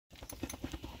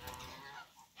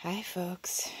Hi,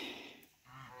 folks.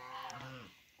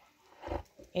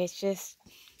 It just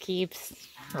keeps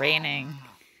raining.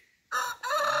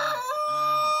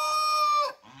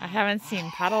 I haven't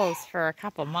seen puddles for a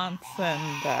couple months,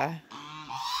 and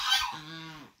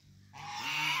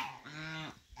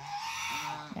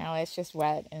now it's just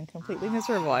wet and completely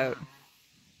miserable out.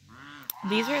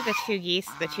 These are the two geese,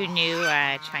 the two new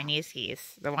Chinese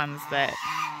geese, the ones that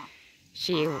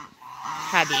she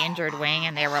had the injured wing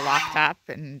and they were locked up,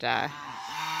 and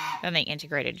then they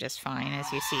integrated just fine,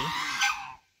 as you see.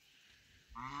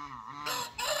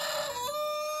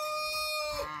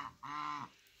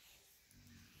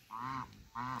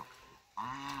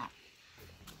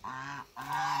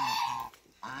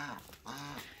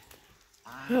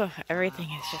 Everything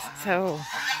is just so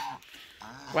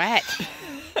wet.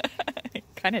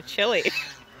 Kind of chilly.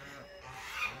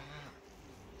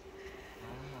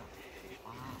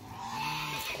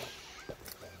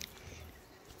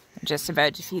 I'm just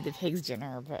about to feed the pigs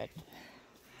dinner, but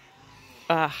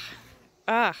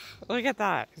look at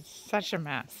that. It's such a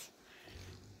mess.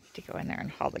 I have to go in there and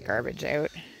haul the garbage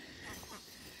out.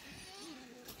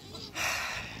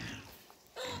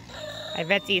 I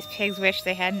bet these pigs wish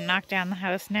they hadn't knocked down the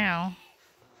house now.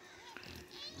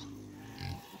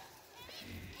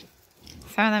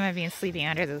 Some of them have been sleeping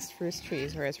under those spruce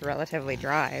trees where it's relatively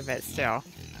dry, but still.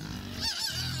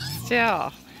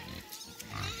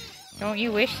 Don't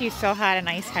you wish you still had a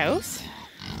nice house?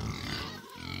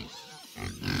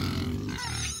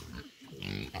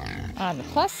 On the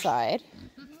plus side,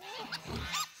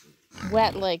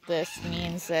 wet like this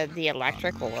means that the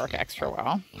electric will work extra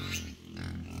well.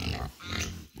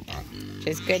 Which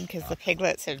is good because the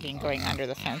piglets have been going under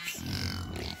the fence.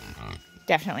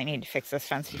 Definitely need to fix this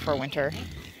fence before winter.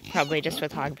 Probably just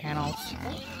with hog panels.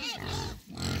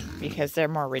 Because they're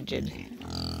more rigid.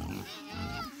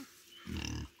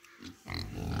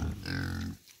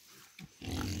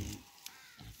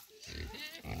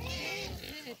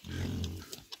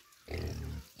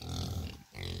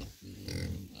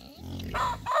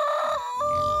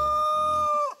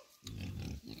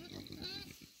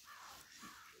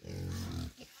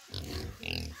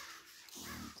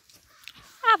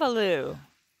 Avaloo.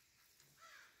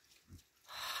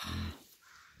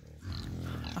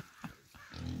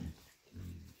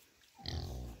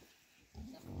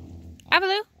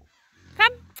 Avaloo,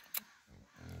 come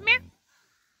here.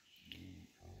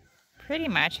 Pretty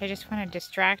much, I just want to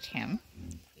distract him.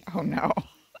 Oh no.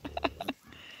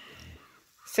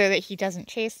 So that he doesn't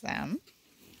chase them.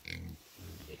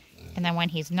 And then when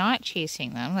he's not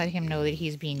chasing them, let him know that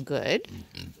he's being good.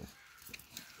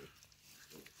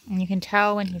 And you can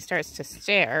tell when he starts to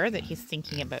stare that he's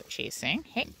thinking about chasing.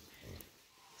 Hey.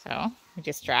 So, we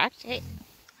distract. Hey,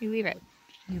 you leave it.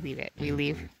 You leave it. We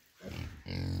leave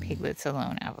piglets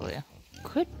alone, Avaloo.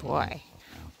 Good boy.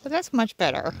 Well, that's much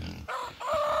better.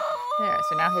 There,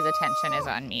 so now his attention is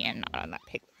on me and not on that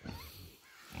piglet.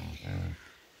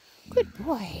 Good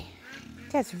boy.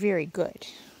 That's very good.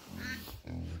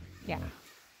 Yeah.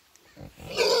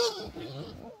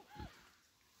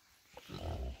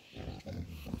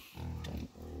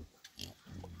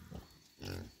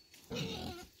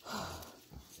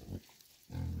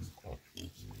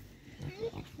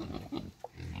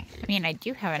 I mean, I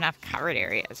do have enough covered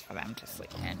areas for them to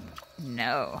sleep in.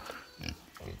 No.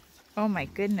 Oh my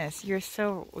goodness, you're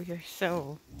so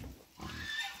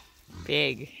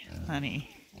big, honey.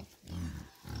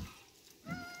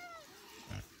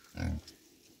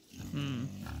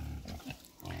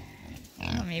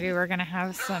 Well, maybe we're gonna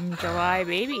have some July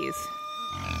babies.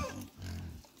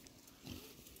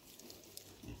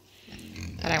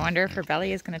 But I wonder if her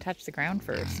belly is gonna touch the ground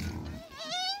first.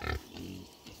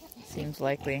 Seems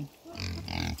likely.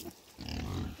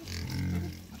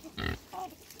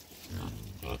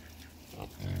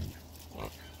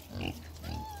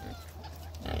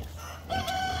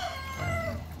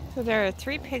 So there are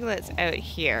 3 piglets out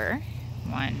here.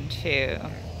 1, 2,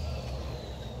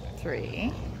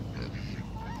 3.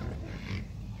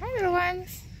 Hi, little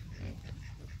ones.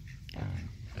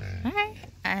 Hi.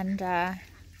 And I'm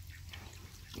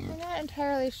not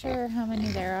entirely sure how many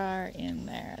there are in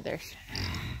there.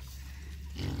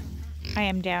 I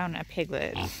am down a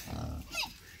piglet.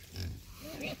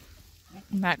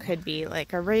 That could be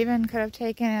like a raven could have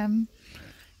taken him.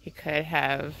 He could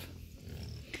have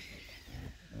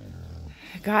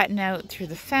gotten out through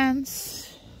the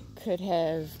fence. Could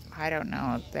have, I don't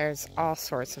know. There's all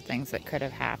sorts of things that could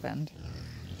have happened.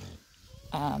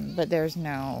 But there's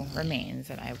no remains,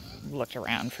 and I looked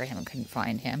around for him and couldn't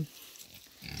find him.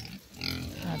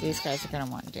 Oh, these guys are going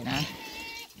to want dinner.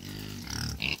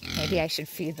 Maybe I should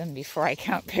feed them before I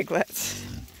count piglets.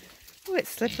 Ooh, it's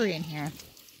slippery in here.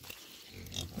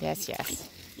 Yes, yes.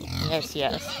 Yes,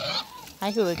 yes.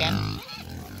 Hi, hooligan.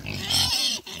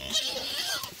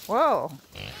 Whoa.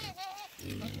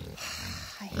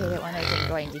 I hate it when I think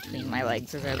going between my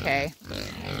legs is okay.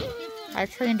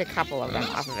 I've trained a couple of them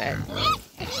off of it.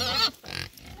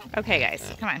 Okay,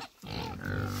 guys, come on.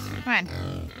 Come on.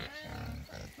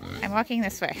 I'm walking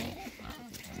this way.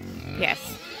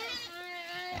 Yes.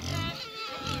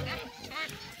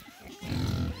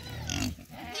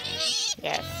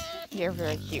 Yes, you're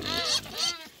very cute.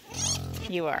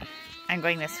 You are. I'm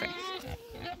going this way.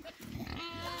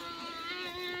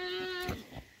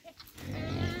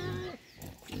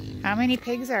 How many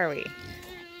pigs are we?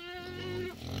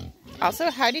 Also,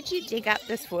 how did you dig up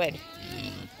this wood?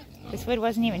 This wood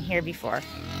wasn't even here before.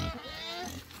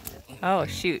 Oh,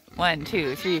 shoot. 1,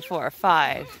 2, 3, 4,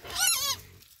 5,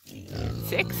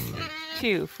 6.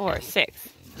 2, 4, 6,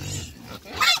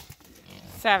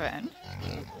 7.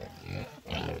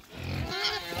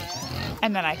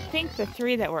 And then I think the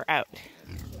 3 that were out.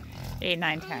 8,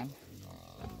 9, 10.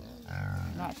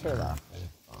 I'm not sure though.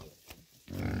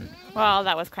 Well,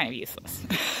 that was kind of useless.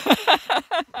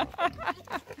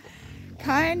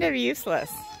 Kind of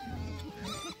useless.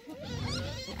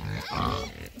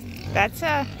 That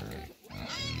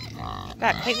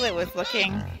piglet was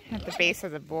looking at the base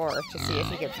of the boar to see if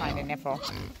he could find a nipple.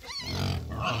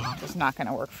 It's not going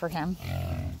to work for him.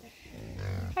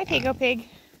 Hi, Pigo Pig.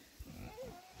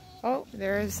 Oh,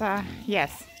 there's,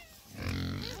 yes.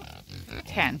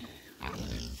 10.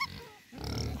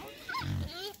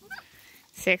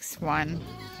 6, 1,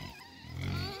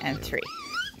 and 3.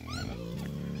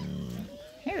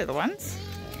 Hey, little ones.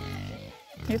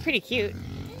 You're pretty cute.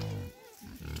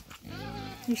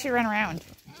 You should run around.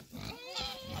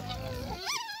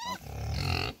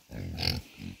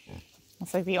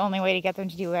 It's like the only way to get them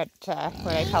to do what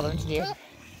I tell them to do.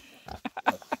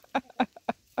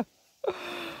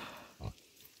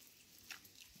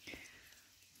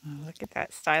 Oh, look at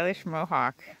that stylish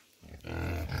mohawk.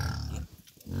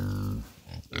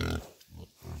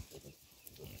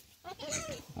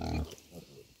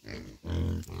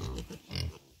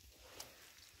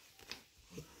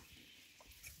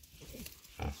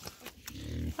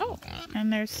 Oh,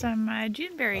 and there's some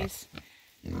June berries.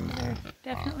 They're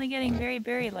definitely getting very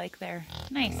berry-like there.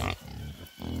 Nice.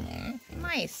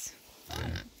 Nice.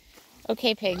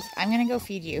 Okay, pigs, I'm gonna go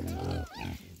feed you.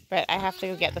 But I have to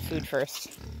go get the food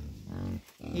first.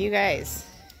 You guys.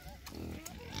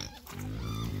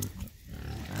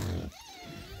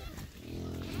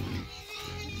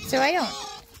 So I don't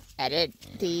edit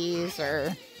these,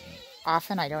 or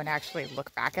often I don't actually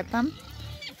look back at them.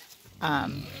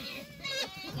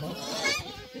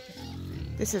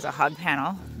 This is a hug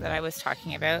panel that I was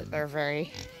talking about. They're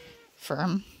very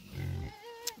firm.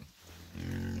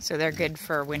 So they're good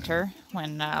for winter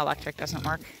when electric doesn't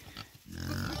work.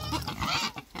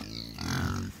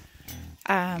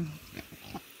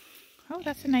 Oh,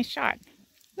 that's a nice shot.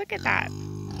 Look at that.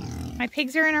 My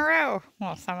pigs are in a row.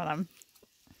 Well, some of them.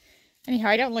 Anyhow,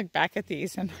 I don't look back at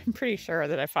these, and I'm pretty sure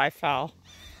that if I fell,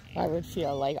 I would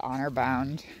feel like honor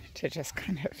bound to just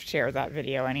kind of share that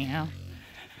video anyhow.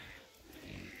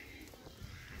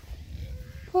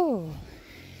 Oh.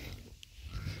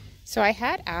 So I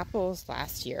had apples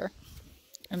last year,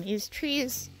 and these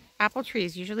trees, apple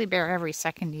trees, usually bear every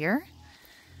second year,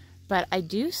 but I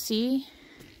do see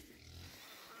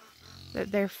that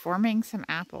they're forming some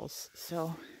apples,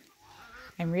 so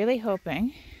I'm really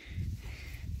hoping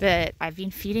that I've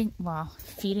been feeding, well,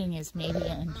 feeding is maybe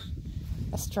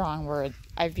a strong word.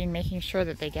 I've been making sure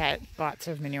that they get lots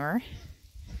of manure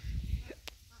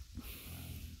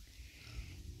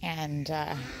and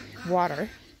water.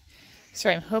 So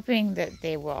I'm hoping that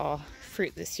they will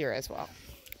fruit this year as well.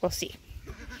 We'll see.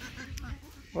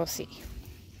 We'll see.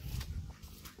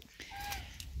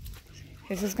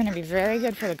 This is going to be very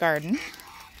good for the garden.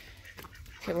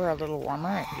 If it were a little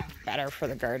warmer, it'd be better for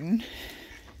the garden.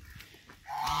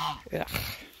 Ugh.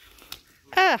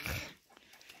 Ugh.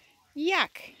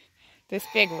 Yuck. This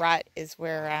big rut is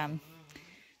where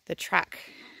the truck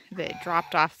that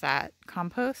dropped off that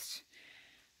compost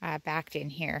backed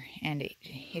in here, and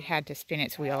it had to spin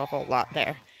its wheel a whole lot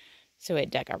there, so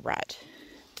it dug a rut.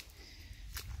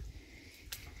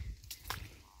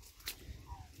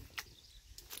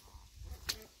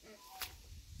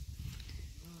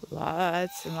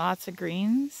 Lots and lots of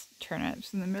greens,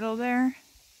 turnips in the middle there,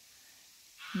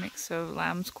 mix of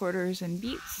lamb's quarters and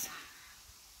beets,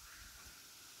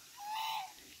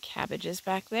 cabbages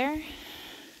back there,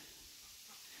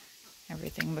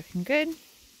 everything looking good.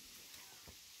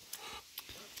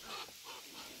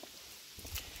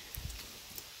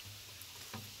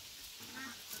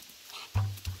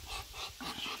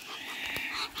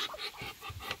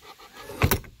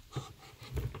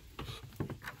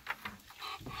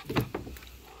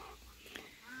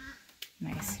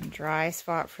 dry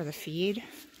spot for the feed.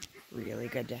 Really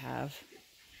good to have.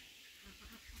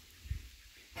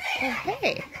 Oh,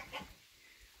 hey.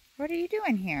 What are you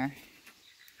doing here?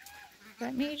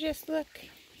 Let me just look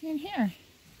in here.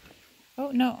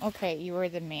 Oh, no. Okay, you were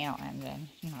the male emden,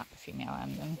 not the female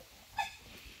emden.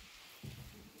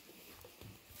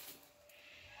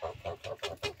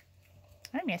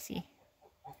 Hi, Missy.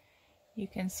 You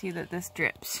can see that this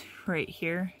drips right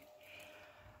here.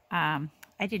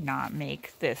 I did not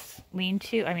make this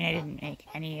lean-to. I mean, I didn't make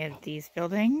any of these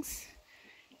buildings,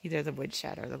 either the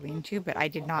woodshed or the lean-to, but I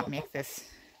did not make this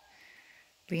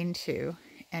lean-to,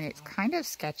 and it's kind of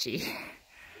sketchy.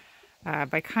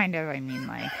 By kind of, I mean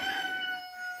like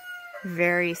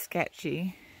very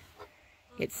sketchy.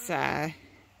 It's like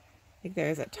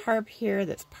there's a tarp here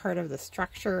that's part of the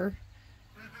structure.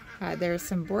 There's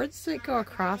some boards that go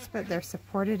across, but they're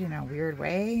supported in a weird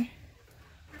way.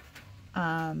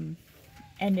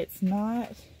 And it's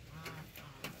not,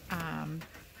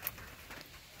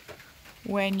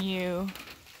 when you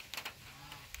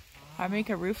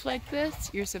make a roof like this,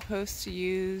 you're supposed to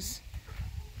use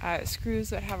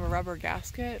screws that have a rubber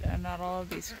gasket, and not all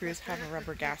of these screws have a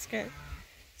rubber gasket.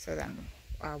 So then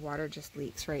water just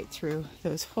leaks right through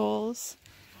those holes,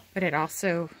 but it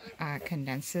also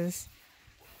condenses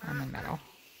on the metal.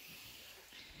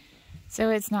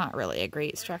 So it's not really a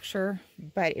great structure,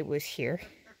 but it was here.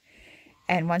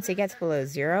 And once it gets below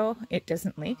 0, it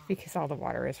doesn't leak because all the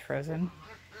water is frozen.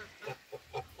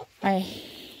 I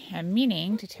am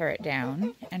meaning to tear it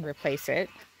down and replace it,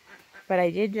 but I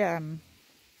did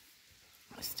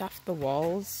stuff the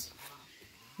walls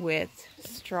with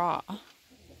straw.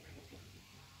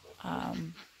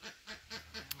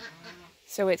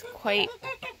 So it's quite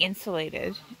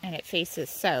insulated and it faces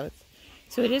south.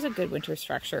 So it is a good winter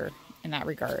structure in that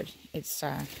regard. It's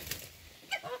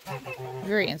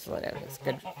very insulative. It's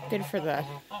good for the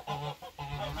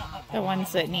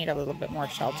ones that need a little bit more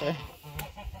shelter.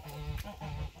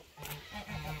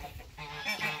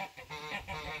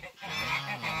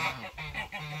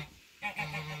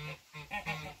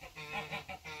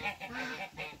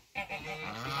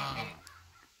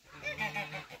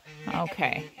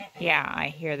 Okay, yeah, I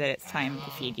hear that it's time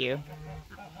to feed you.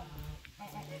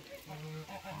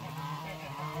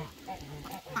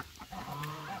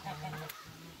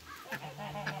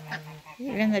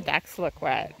 Even the ducks look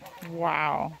wet.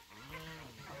 Wow.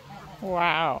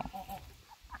 Wow.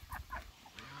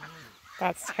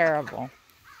 That's terrible.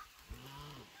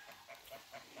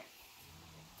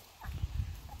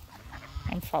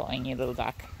 I'm following you, little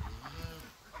duck.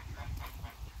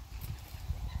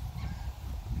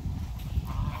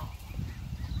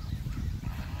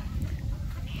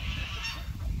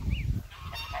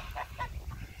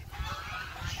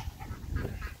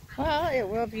 Well, it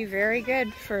will be very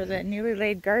good for the newly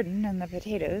laid garden and the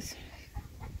potatoes.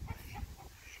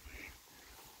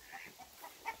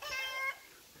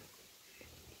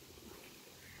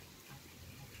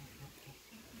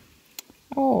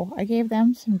 Oh, I gave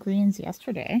them some greens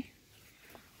yesterday.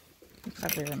 You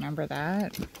probably remember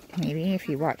that, maybe, if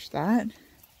you watched that.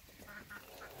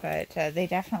 But they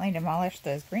definitely demolished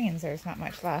those greens. There's not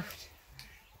much left.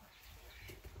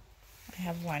 I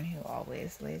have one who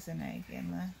always lays an egg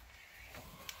in the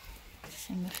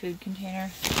food container.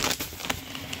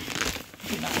 I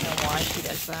do not know why she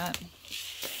does that.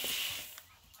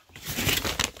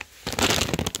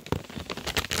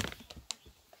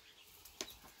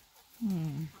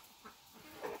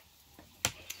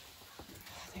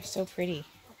 They're so pretty.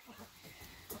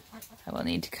 I will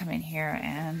need to come in here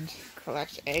and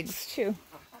collect eggs too.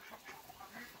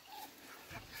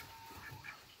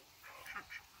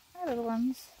 Hi, little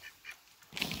ones.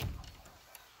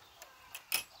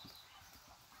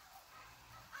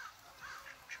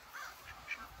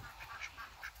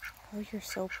 Oh, you're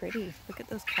so pretty. Look at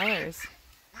those colors.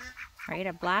 Right?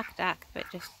 A black duck, but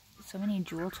just so many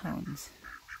jewel tones.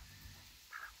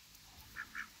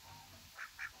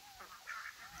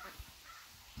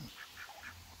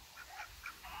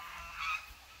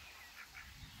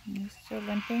 You're still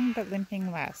limping, but limping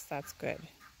less. That's good.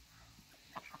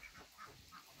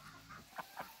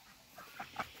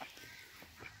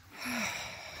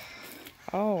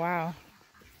 Oh, wow.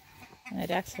 And the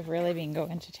ducks have really been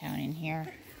going to town in here.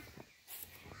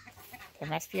 There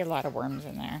must be a lot of worms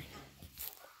in there.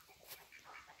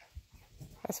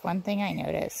 That's one thing I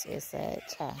notice is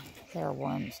that there are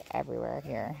worms everywhere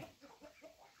here.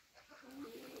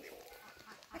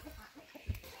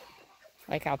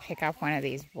 Like I'll pick up one of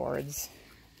these boards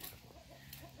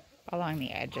along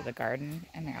the edge of the garden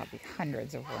and there'll be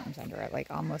hundreds of worms under it, like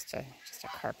almost just a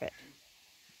carpet.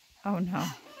 Oh no.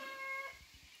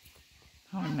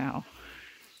 Oh no.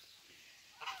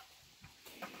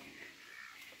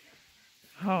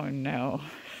 Oh no.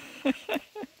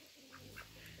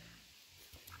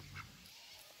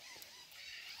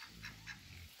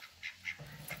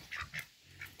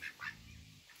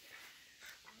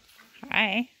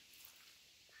 Hi.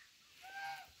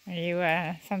 Are you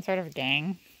some sort of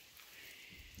gang?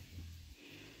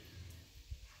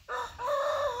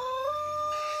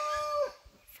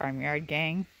 Farmyard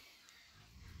gang?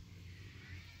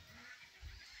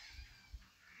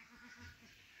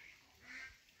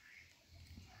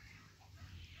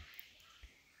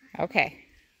 Okay.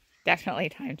 Definitely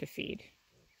time to feed.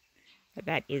 But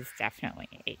that is definitely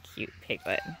a cute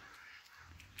piglet.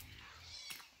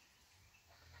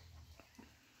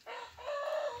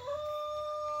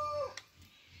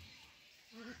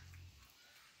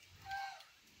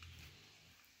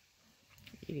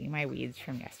 Eating my weeds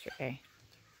from yesterday.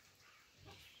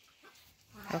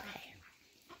 Okay.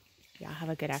 Y'all have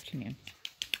a good afternoon.